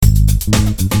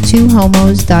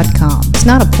twohomos.com. It's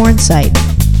not a porn site.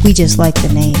 We just like the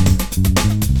name.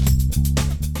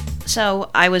 So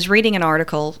I was reading an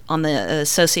article on the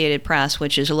Associated Press,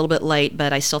 which is a little bit late,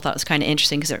 but I still thought it was kind of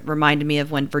interesting because it reminded me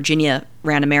of when Virginia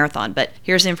ran a marathon. But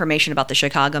here's the information about the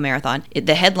Chicago Marathon.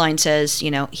 The headline says,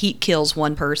 heat kills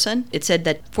one person. It said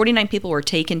that 49 people were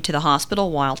taken to the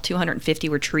hospital while 250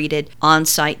 were treated on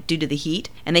site due to the heat.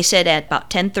 And they said at about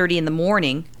 10:30 in the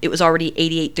morning, it was already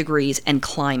 88 degrees and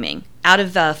climbing. Out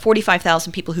of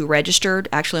 45,000 people who registered,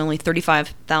 actually only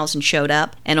 35,000 showed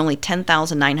up, and only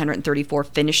 10,934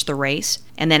 finished the race.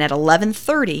 And then at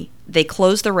 11:30, they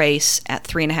closed the race at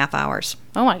 3.5 hours.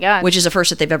 Oh my God. Which is the first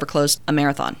that they've ever closed a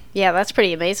marathon. Yeah, that's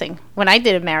pretty amazing. When I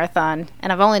did a marathon,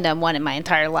 and I've only done one in my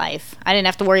entire life, I didn't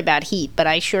have to worry about heat, but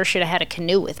I sure should have had a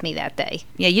canoe with me that day.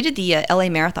 Yeah, you did the LA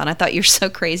Marathon. I thought you were so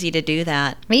crazy to do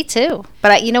that. Me too.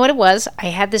 But you know what it was? I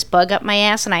had this bug up my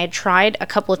ass, and I had tried a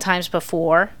couple of times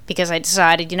before because I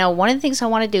decided, one of the things I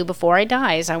want to do before I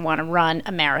die is I want to run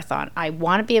a marathon. I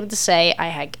want to be able to say I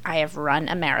have run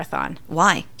a marathon.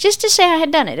 Why? Just to say I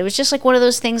had done it. It was just like one of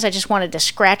those things I just wanted to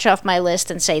scratch off my list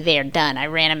and say, there, done. I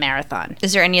ran a marathon.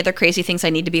 Is there any other crazy things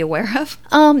I need to be aware of?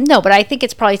 No, but I think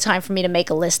it's probably time for me to make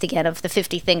a list again of the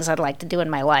 50 things I'd like to do in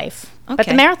my life. Okay. But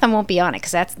the marathon won't be on it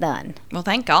because that's done. Well,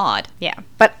 thank God. Yeah.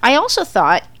 But I also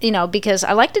thought, because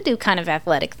I like to do kind of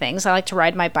athletic things. I like to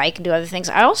ride my bike and do other things.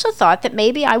 I also thought that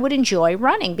maybe I would enjoy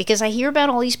running because I hear about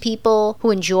all these people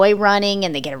who enjoy running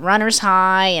and they get a runner's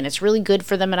high and it's really good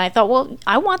for them. And I thought, well,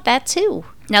 I want that too.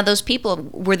 Now, those people,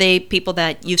 were they people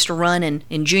that used to run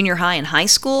in junior high and high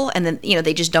school, and then,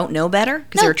 they just don't know better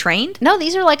because they're trained? No,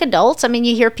 these are like adults. I mean,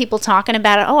 you hear people talking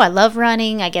about it. Oh, I love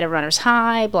running. I get a runner's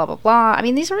high, blah, blah, blah. I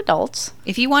mean, these are adults.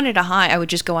 If you wanted a high, I would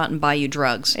just go out and buy you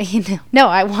drugs. No,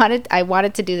 I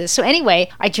wanted to do this. So anyway,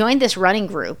 I joined this running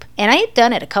group, and I had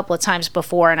done it a couple of times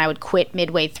before, and I would quit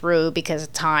midway through because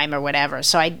of time or whatever.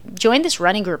 So I joined this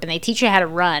running group, and they teach you how to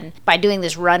run by doing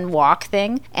this run-walk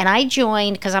thing. And I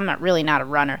joined, because I'm not a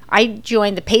runner, I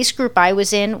joined the pace group I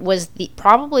was in was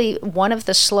probably one of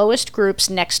the slowest groups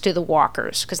next to the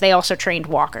walkers because they also trained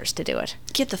walkers to do it.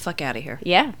 Get the fuck out of here.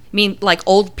 Yeah. You mean like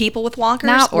old people with walkers?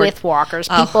 Not with walkers,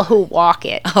 people who walk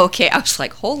it. Okay, I was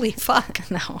like, holy fuck.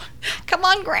 No. Come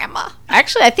on, Grandma.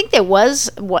 Actually, I think there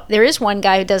is one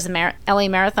guy who does the LA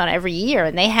Marathon every year,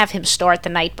 and they have him start the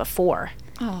night before.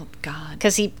 Oh, God.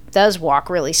 Because he does walk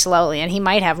really slowly, and he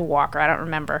might have a walker. I don't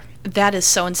remember. That is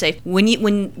so unsafe. When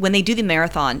they do the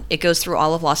marathon, it goes through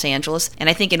all of Los Angeles, and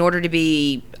I think in order to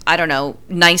be,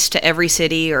 nice to every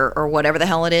city or whatever the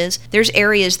hell it is, there's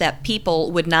areas that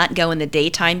people would not go in the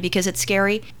daytime because it's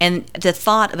scary, and the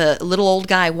thought of a little old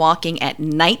guy walking at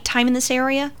nighttime in this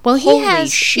area, holy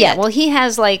shit. Yeah, well, he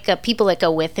has people that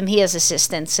go with him. He has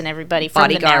assistants and everybody from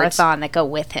the marathon that go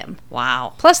with him.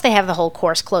 Wow. Plus, they have the whole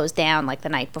course closed down like the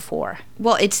night before.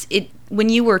 Well, when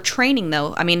you were training,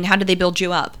 though, how did they build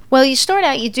you up? Well, you start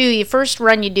out, your first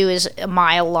run you do is a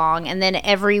mile long, and then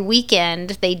every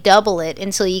weekend they double it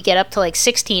until you get up to like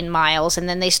 16 miles, and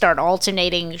then they start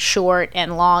alternating short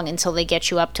and long until they get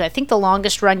you up to, I think the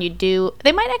longest run you do,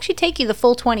 they might actually take you the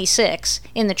full 26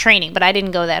 in the training, but I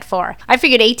didn't go that far. I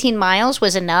figured 18 miles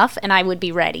was enough, and I would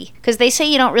be ready. Because they say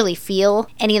you don't really feel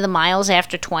any of the miles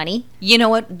after 20. You know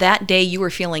what? That day you were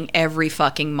feeling every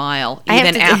fucking mile,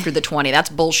 even after the 20. That's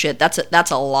bullshit.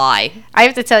 That's a lie. I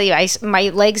have to tell you, my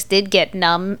legs did get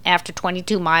numb after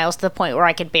 22 miles to the point where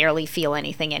I could barely feel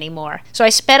anything anymore. So I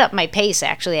sped up my pace,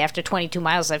 actually, after 22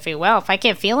 miles. I figured, well, if I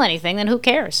can't feel anything, then who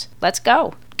cares? Let's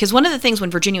go. Because one of the things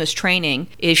when Virginia was training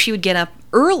is she would get up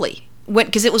early.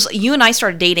 Because it was you and I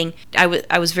started dating, I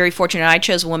was very fortunate. I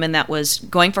chose a woman that was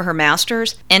going for her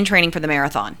master's and training for the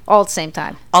marathon. All at the same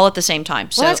time. All at the same time.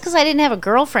 Well, that's because I didn't have a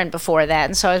girlfriend before that,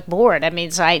 and so I was bored.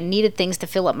 So I needed things to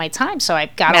fill up my time. So I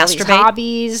got all these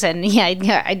hobbies, and I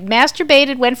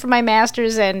masturbated, went for my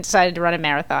master's, and decided to run a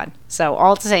marathon. So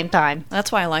all at the same time.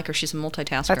 That's why I like her. She's a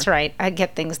multitasker. That's right. I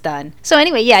get things done. So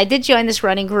anyway, I did join this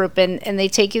running group, and they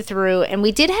take you through. And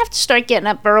we did have to start getting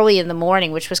up early in the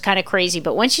morning, which was kind of crazy.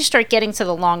 But once you start getting to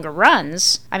the longer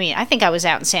runs, I think I was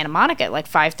out in Santa Monica at like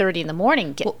 5:30 in the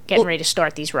morning getting ready to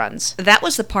start these runs. That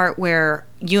was the part where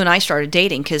you and I started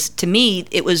dating, because to me,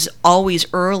 it was always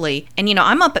early. And,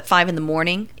 I'm up at 5 in the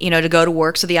morning, to go to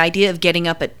work. So the idea of getting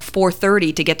up at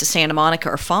 4:30 to get to Santa Monica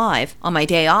or 5 on my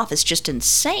day off is just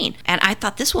insane. And I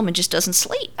thought, this woman just doesn't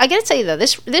sleep. I got to tell you, though,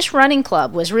 this running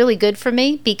club was really good for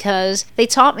me because they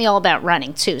taught me all about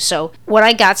running, too. So what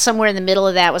I got somewhere in the middle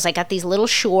of that was I got these little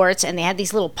shorts, and they had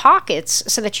these little pockets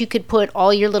so that you could put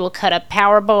all your little cut-up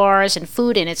power bars and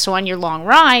food in it. So on your long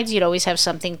rides, you'd always have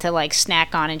something to,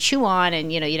 snack on and chew on, and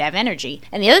and you'd have energy.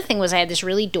 And the other thing was I had this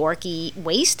really dorky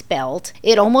waist belt.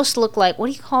 It almost looked like, what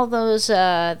do you call those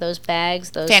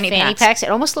bags, those fanny packs? It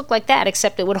almost looked like that,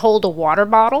 except it would hold a water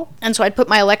bottle. And so I'd put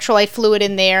my electrolyte fluid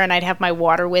in there, and I'd have my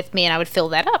water with me, and I would fill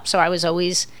that up. So I was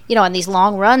always, on these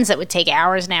long runs that would take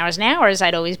hours and hours and hours,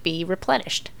 I'd always be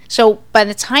replenished. So by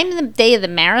the time the day of the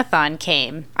marathon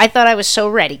came, I thought I was so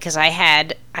ready because I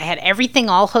had everything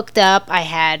all hooked up. I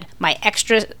had my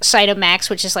extra Cytomax,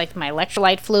 which is like my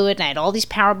electrolyte fluid, and I had all these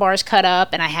power bars cut up,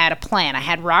 and I had a plan. I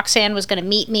had Roxanne was going to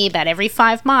meet me about every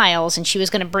 5 miles, and she was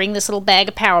going to bring this little bag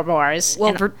of power bars.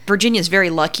 Well, Virginia's very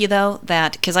lucky, though,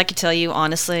 that, because I could tell you,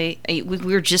 honestly, we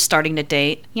were just starting to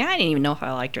date. Yeah, I didn't even know if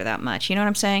I liked her that much. You know what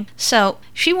I'm saying? So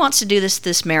she wants to do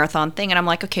this marathon thing, and I'm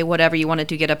like, okay, whatever you want to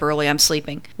do, get up early, I'm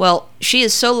sleeping. Well, she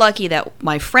is so lucky that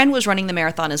my friend was running the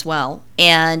marathon as well,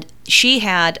 and she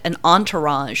had an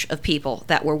entourage of people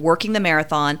that were working the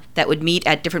marathon that would meet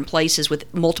at different places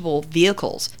with multiple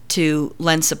vehicles to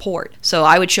lend support. So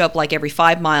I would show up like every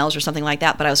 5 miles or something like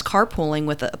that, but I was carpooling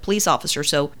with a police officer,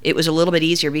 so it was a little bit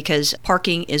easier because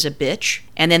parking is a bitch.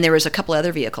 And then there was a couple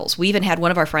other vehicles. We even had one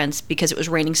of our friends, because it was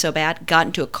raining so bad, got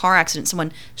into a car accident.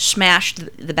 Someone smashed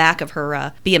the back of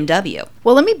her BMW.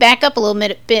 Well, let me back up a little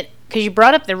bit. Because you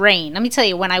brought up the rain. Let me tell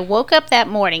you, when I woke up that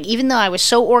morning, even though I was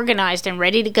so organized and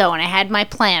ready to go and I had my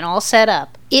plan all set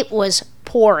up, it was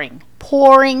pouring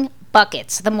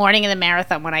buckets the morning of the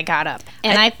marathon when I got up.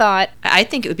 And I thought... I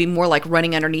think it would be more like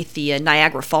running underneath the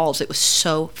Niagara Falls. It was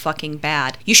so fucking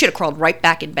bad. You should have crawled right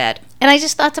back in bed. And I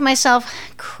just thought to myself,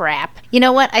 crap. You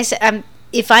know what? I said...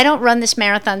 if I don't run this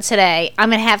marathon today, I'm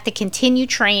going to have to continue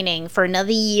training for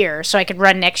another year so I could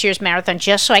run next year's marathon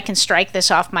just so I can strike this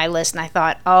off my list. And I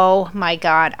thought, oh my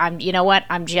God, you know what?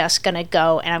 I'm just going to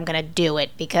go and I'm going to do it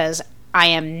because I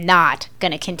am not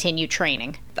going to continue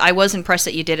training. I was impressed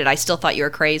that you did it. I still thought you were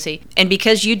crazy. And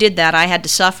because you did that, I had to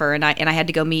suffer, and I had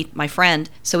to go meet my friend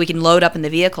so we can load up in the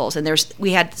vehicles. And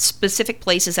we had specific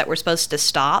places that we're supposed to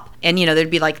stop. And, there'd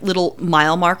be like little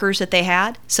mile markers that they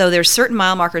had. So there's certain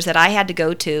mile markers that I had to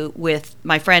go to with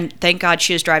my friend. Thank God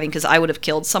she was driving because I would have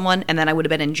killed someone and then I would have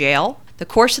been in jail. The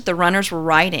course that the runners were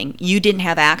riding, you didn't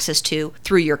have access to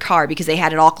through your car because they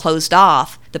had it all closed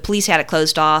off. The police had it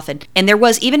closed off. And there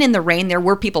was, even in the rain, there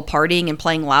were people partying and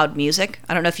playing loud music.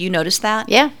 I don't know if you noticed that.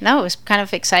 Yeah, no, it was kind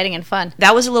of exciting and fun.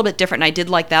 That was a little bit different, and I did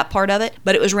like that part of it.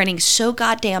 But it was raining so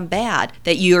goddamn bad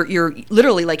that you're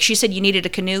literally, like she said, you needed a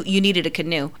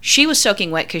canoe. She was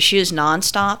soaking wet because she was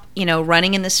nonstop,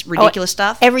 running in this ridiculous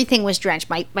stuff. Everything was drenched.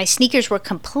 My sneakers were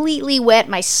completely wet.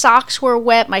 My socks were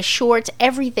wet. My shorts,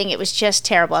 everything. It was just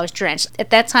terrible. I was drenched. At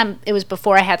that time, it was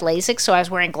before I had LASIK, so I was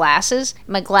wearing glasses.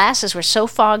 My glasses were so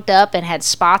fogged up and had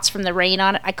spots from the rain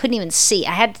on it, I couldn't even see.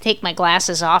 I had to take my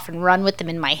glasses off and run with them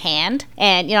in my hand.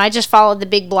 And, I just followed the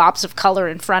big blobs of color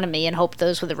in front of me and hoped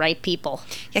those were the right people.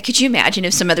 Yeah, could you imagine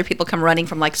if some other people come running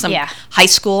from like some high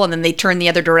school and then they turn the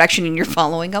other direction and you're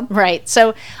following them? Right.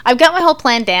 So I've got my whole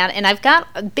plan down, and I've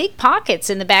got big pockets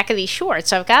in the back of these shorts.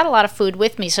 So I've got a lot of food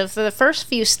with me. So for the first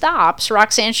few stops,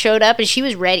 Roxanne showed up and she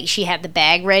was ready. She had the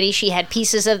bag ready. She had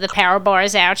pieces of the power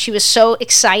bars out. She was so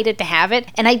excited to have it.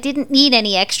 And I didn't need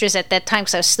any extras at that time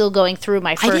because I was still going through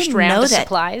my first round of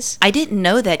supplies. I didn't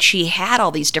know that she had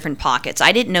all these different pockets.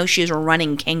 I didn't know she was a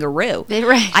running kangaroo.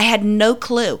 Right. I had no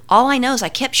clue. All I know is I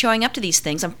kept showing up to these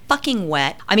things. I'm fucking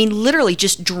wet. I mean, literally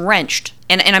just drenched.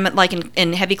 And I'm like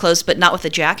in heavy clothes, but not with a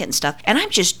jacket and stuff. And I'm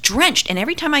just drenched. And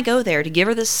every time I go there to give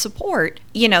her this support,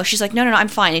 she's like, no, I'm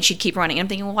fine. And she'd keep running. I'm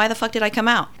thinking, well, why the fuck did I come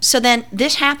out? So then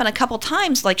this happened a couple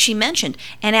times, like she mentioned.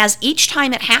 And as each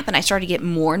time it happened, I started to get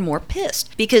more and more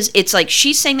pissed. Because it's like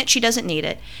she's saying that she doesn't need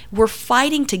it. We're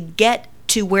fighting to get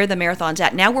to where the marathon's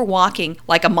at. Now we're walking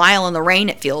like a mile in the rain,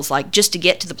 it feels like, just to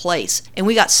get to the place. And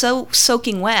we got so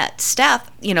soaking wet. Steph,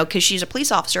 because she's a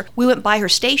police officer, we went by her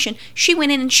station. She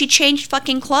went in and she changed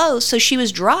fucking clothes so she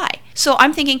was dry. So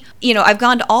I'm thinking, I've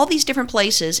gone to all these different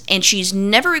places and she's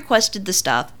never requested the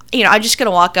stuff. I'm just going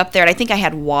to walk up there, and I think I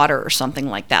had water or something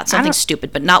like that. Something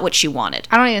stupid, but not what she wanted.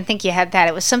 I don't even think you had that.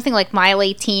 It was something like mile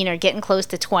 18 or getting close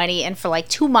to 20, and for like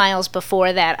 2 miles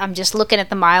before that, I'm just looking at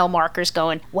the mile markers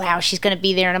going, wow, she's going to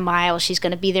be there in a mile. She's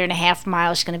going to be there in a half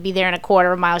mile. She's going to be there in a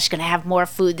quarter of a mile. She's going to have more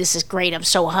food. This is great. I'm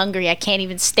so hungry. I can't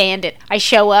even stand it. I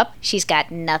show up. She's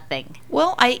got nothing.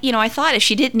 Well, I thought if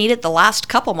she didn't need it the last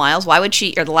couple miles, why would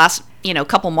she, or the last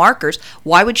couple markers.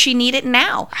 Why would she need it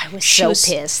now? I was so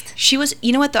pissed. She was,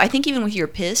 you know what though? I think even with you're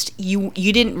pissed, you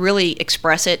didn't really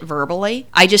express it verbally.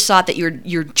 I just thought that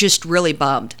you're just really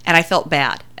bummed, and I felt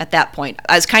bad at that point.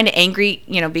 I was kind of angry,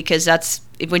 because that's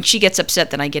when she gets upset,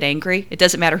 then I get angry. It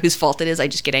doesn't matter whose fault it is. I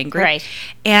just get angry. Right.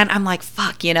 And I'm like,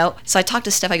 fuck, So I talked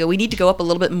to Steph. I go, we need to go up a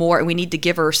little bit more, and we need to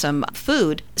give her some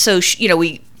food. So,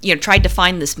 we tried to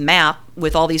find this map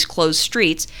with all these closed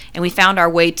streets, and we found our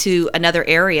way to another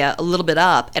area a little bit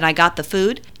up, and I got the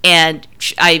food, and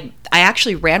I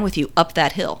actually ran with you up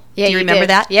that hill. Yeah, do you remember did.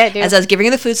 that? Yeah, I do. As I was giving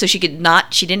her the food, so she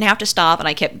didn't have to stop, and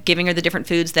I kept giving her the different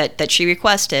foods that she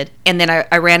requested, and then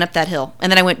I ran up that hill, and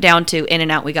then I went down to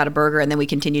In-N-Out. We got a burger, and then we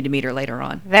continued to meet her later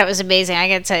on. That was amazing. I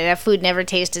gotta tell you, that food never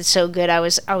tasted so good. I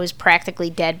was practically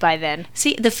dead by then.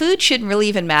 See, the food shouldn't really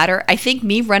even matter. I think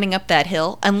me running up that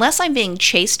hill, unless I'm being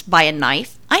chased by a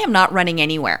knife, I am not running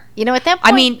anywhere. At that point...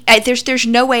 I mean, there's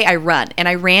no way I run, and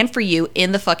I ran for you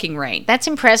in the fucking rain. That's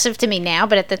impressive to me now,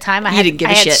 but at the time I didn't give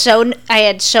a shit. I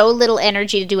had so little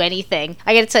energy to do anything.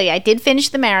 I got to tell you, I did finish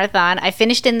the marathon. I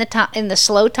finished in the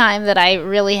slow time that I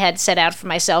really had set out for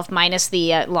myself, minus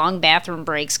the long bathroom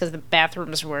breaks, because the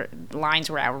lines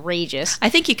were outrageous. I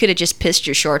think you could have just pissed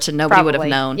your shorts and nobody would have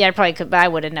known. Yeah, I probably could, but I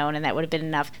would have known, and that would have been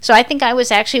enough. So I think I was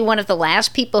actually one of the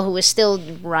last people who was still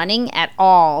running at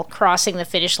all, crossing the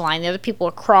finish line. The other people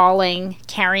were crawling,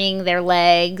 carrying their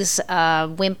legs,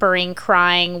 whimpering,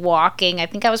 crying, walking. I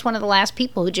think I was one of the last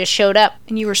people who just showed up.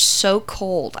 And you were so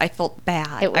cold. I felt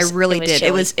bad. I really did.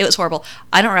 Chilly. It was horrible.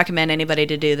 I don't recommend anybody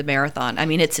to do the marathon. I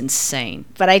mean, it's insane.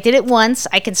 But I did it once.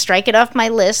 I can strike it off my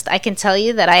list. I can tell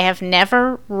you that I have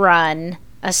never run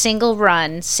a single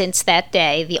run since that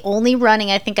day. The only running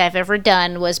I think I've ever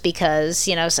done was because,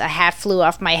 a hat flew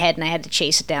off my head and I had to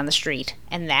chase it down the street.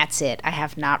 And that's it. I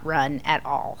have not run at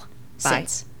all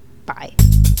since. Bye.